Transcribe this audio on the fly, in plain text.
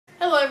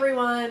Hello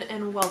everyone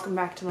and welcome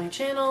back to my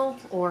channel,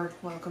 or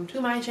welcome to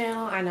my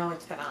channel. I know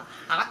it's been a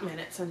hot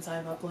minute since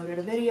I've uploaded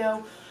a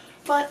video,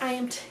 but I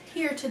am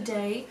here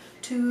today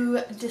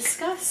to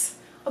discuss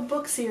a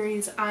book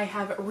series I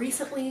have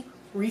recently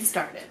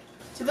restarted.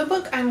 So the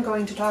book I'm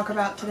going to talk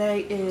about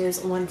today is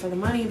One for the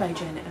Money by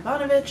Janet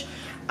Evanovich.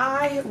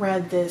 I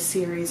read this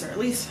series, or at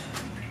least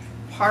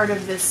part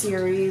of this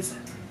series,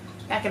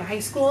 back in high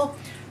school.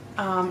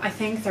 I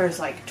think there's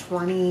like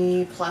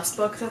 20 plus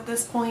books at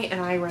this point,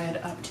 and I read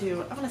up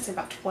to, I want to say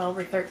about 12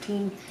 or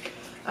 13.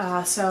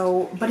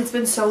 But it's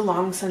been so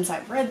long since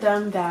I've read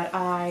them that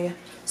I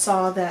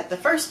saw that the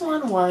first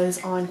one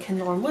was on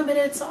Kindle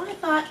Unlimited, so I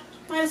thought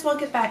might as well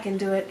get back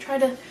into it, try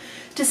to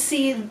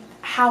see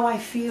how I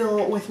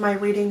feel with my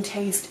reading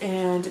taste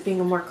and being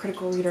a more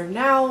critical reader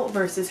now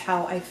versus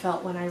how I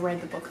felt when I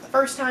read the book the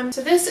first time.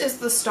 So this is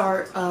the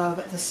start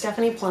of the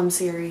Stephanie Plum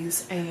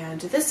series, and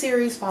this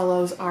series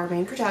follows our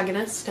main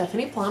protagonist,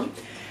 Stephanie Plum,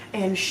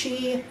 and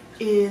she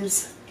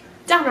is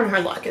down on her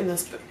luck in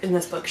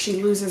this book.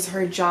 She loses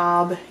her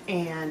job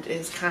and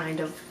is kind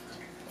of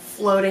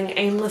floating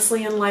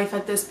aimlessly in life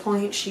at this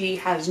point. She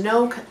has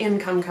no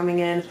income coming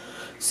in.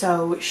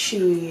 So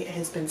she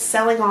has been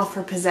selling off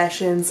her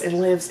possessions and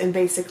lives in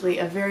basically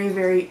a very,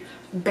 very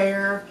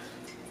bare,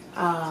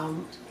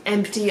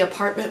 empty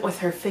apartment with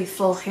her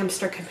faithful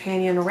hamster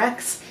companion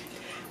Rex.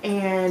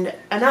 And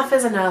enough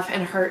is enough,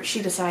 and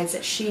she decides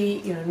that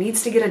she,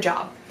 needs to get a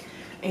job.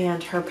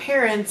 And her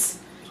parents,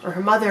 or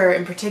her mother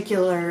in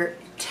particular,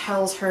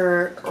 tells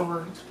her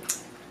or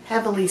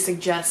heavily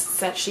suggests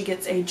that she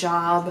gets a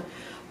job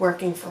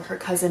working for her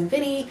cousin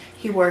Vinny.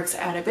 He works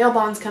at a bail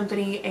bonds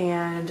company,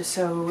 and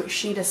so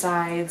she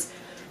decides,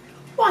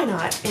 why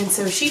not? And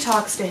so she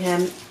talks to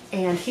him,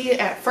 and he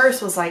at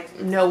first was like,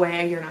 no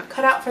way, you're not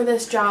cut out for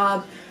this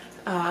job.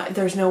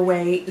 There's no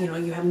way,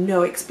 you have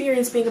no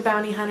experience being a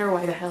bounty hunter.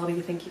 Why the hell do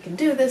you think you can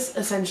do this,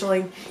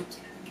 essentially?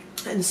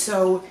 And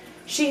so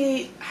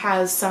she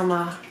has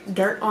some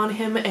dirt on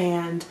him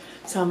and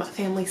some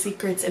family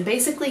secrets, and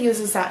basically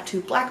uses that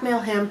to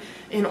blackmail him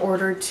in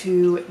order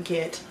to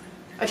get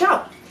a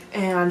job.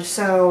 And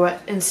so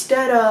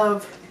instead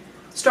of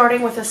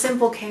starting with a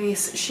simple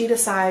case, she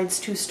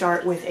decides to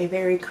start with a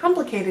very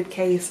complicated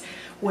case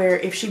where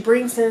if she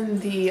brings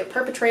in the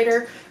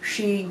perpetrator,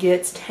 she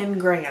gets 10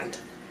 grand.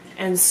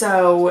 And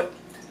so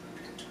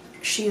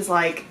she's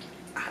like,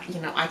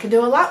 I could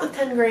do a lot with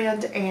 10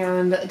 grand,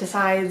 and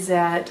decides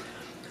that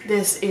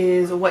this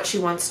is what she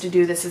wants to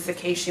do. This is the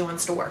case she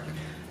wants to work.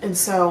 And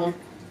so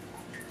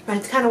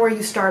that's kind of where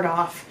you start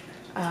off.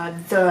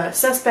 The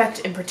suspect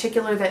in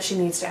particular that she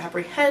needs to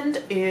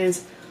apprehend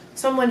is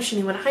someone she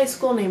knew in high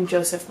school named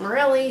Joseph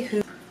Morelli,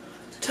 who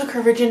took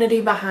her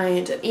virginity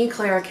behind an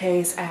eclair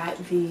case at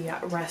the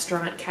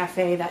restaurant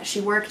cafe that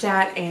she worked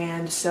at,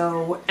 and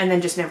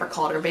then just never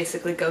called her,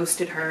 basically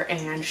ghosted her.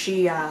 And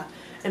she,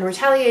 in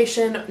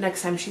retaliation,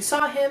 next time she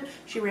saw him,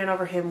 she ran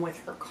over him with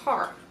her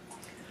car.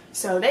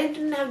 So they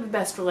didn't have the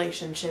best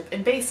relationship,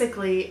 and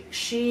basically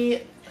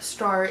she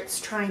starts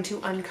trying to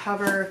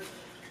uncover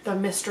the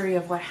mystery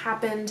of what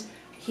happened.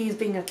 He's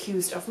being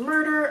accused of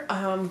murder,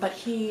 but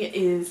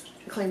he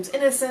claims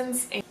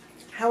innocence.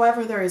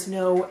 However, there is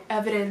no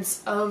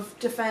evidence of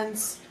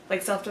defense,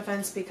 like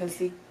self-defense, because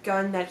the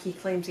gun that he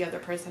claims the other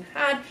person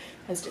had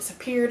has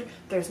disappeared.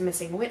 There's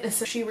missing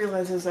witnesses. She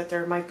realizes that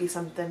there might be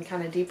something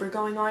kind of deeper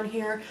going on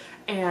here,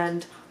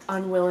 and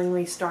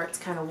unwillingly starts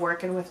kind of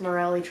working with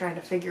Morelli, trying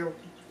to figure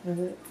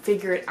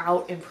it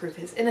out and prove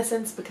his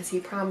innocence, because he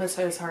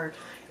promises her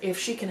if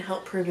she can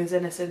help prove his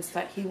innocence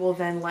that he will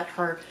then let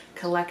her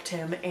collect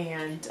him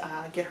and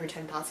get her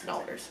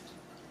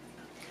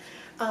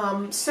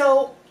 $10,000.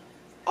 So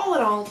all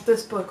in all,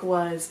 this book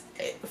was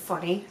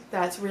funny.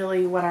 That's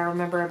really what I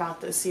remember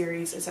about this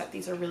series, is that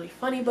these are really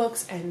funny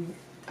books, and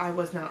I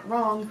was not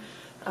wrong.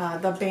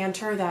 The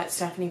banter that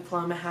Stephanie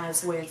Plum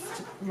has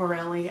with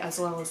Morelli, as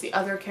well as the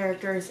other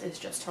characters, is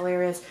just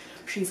hilarious.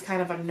 She's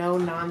kind of a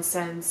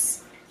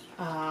no-nonsense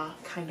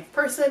kind of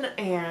person,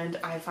 and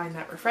I find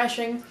that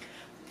refreshing.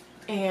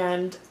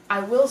 And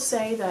I will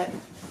say that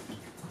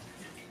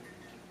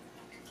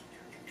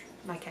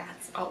my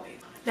cat's always.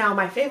 Now,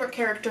 my favorite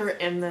character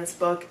in this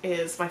book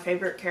is my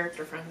favorite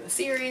character from the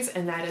series,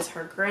 and that is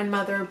her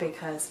grandmother,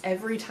 because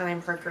every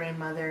time her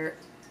grandmother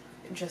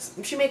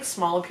she makes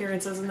small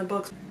appearances in the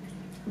books,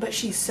 but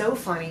she's so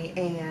funny,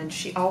 and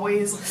she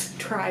always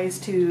tries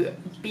to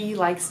be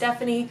like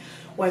Stephanie,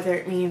 whether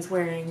it means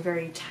wearing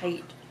very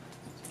tight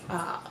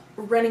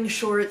running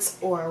shorts,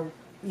 or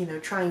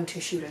trying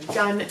to shoot a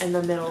gun in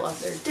the middle of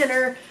their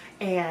dinner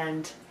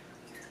and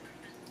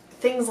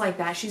things like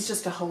that. She's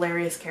just a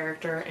hilarious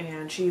character,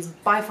 and she's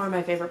by far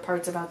my favorite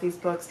parts about these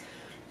books.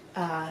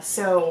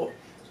 So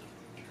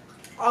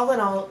all in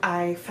all,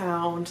 I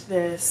found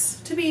this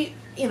to be,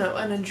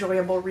 an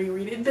enjoyable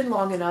reread. It'd been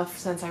long enough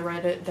since I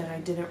read it that I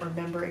didn't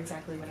remember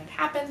exactly what had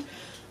happened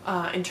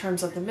in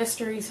terms of the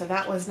mystery, so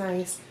that was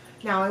nice.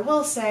 Now, I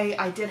will say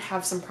I did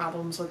have some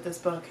problems with this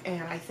book,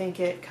 and I think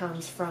it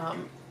comes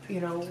from you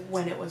know,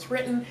 when it was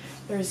written.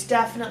 There's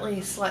definitely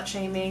slut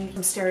shaming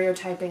and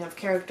stereotyping of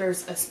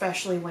characters,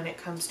 especially when it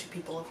comes to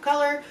people of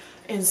color.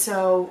 And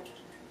so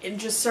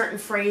just certain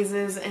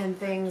phrases and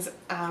things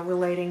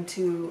relating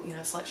to, you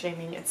know, slut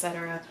shaming,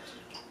 etc.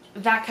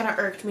 That kind of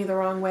irked me the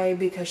wrong way,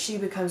 because she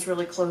becomes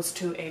really close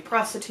to a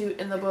prostitute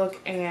in the book,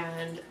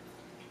 and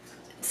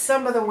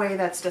some of the way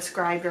that's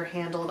described or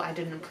handled I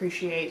didn't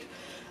appreciate.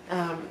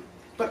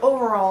 But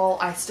overall,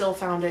 I still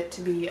found it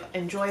to be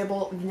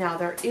enjoyable. Now,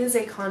 there is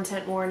a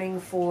content warning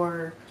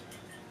for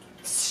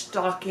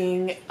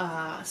stalking,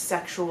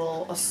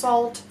 sexual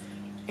assault,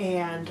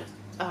 and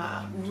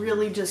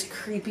really just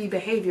creepy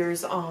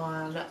behaviors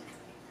on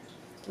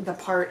the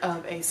part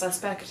of a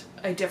suspect,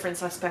 a different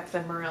suspect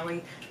than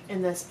Morelli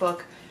in this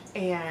book.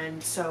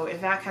 And so if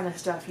that kind of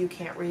stuff you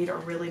can't read or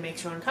really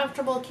makes you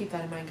uncomfortable, keep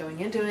that in mind going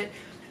into it.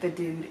 The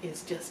dude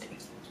is just,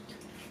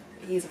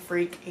 he's a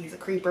freak, he's a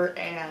creeper,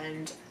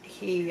 and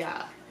he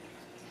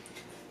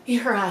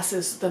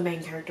harasses the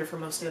main character for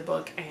most of the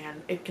book,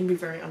 and it can be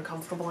very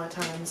uncomfortable at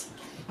times.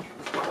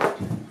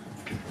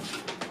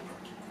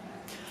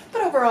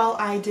 But overall,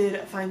 I did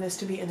find this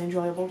to be an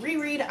enjoyable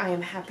reread. I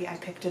am happy I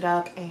picked it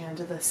up, and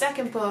the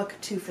second book,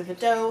 Two for the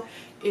Dough,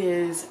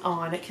 is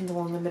on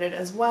Kindle Unlimited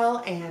as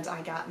well, and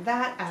I got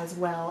that, as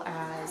well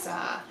as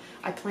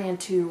I plan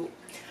to,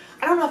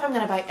 I don't know if I'm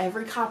going to buy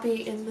every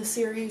copy in the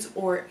series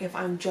or if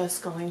I'm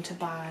just going to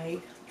buy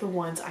the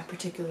ones I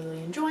particularly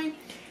enjoy.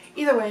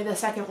 Either way, the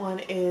second one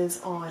is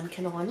on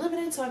Kindle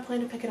Unlimited, so I plan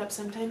to pick it up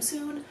sometime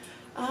soon.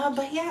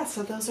 But yeah,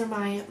 so those are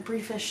my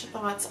briefish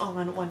thoughts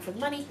on One for the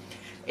Money.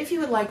 If you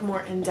would like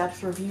more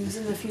in-depth reviews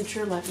in the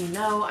future, let me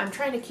know. I'm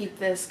trying to keep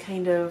this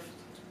kind of,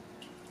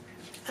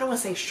 I don't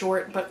want to say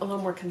short, but a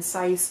little more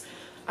concise.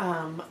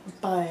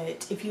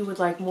 But if you would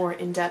like more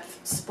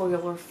in-depth,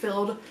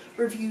 spoiler-filled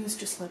reviews,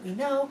 just let me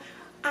know.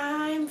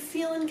 I'm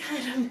feeling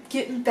kind of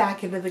getting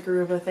back into the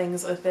groove of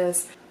things with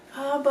this.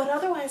 But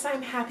otherwise,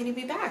 I'm happy to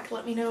be back.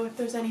 Let me know if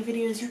there's any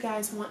videos you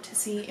guys want to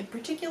see in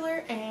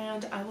particular,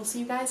 and I will see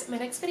you guys in my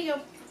next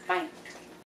video. Bye!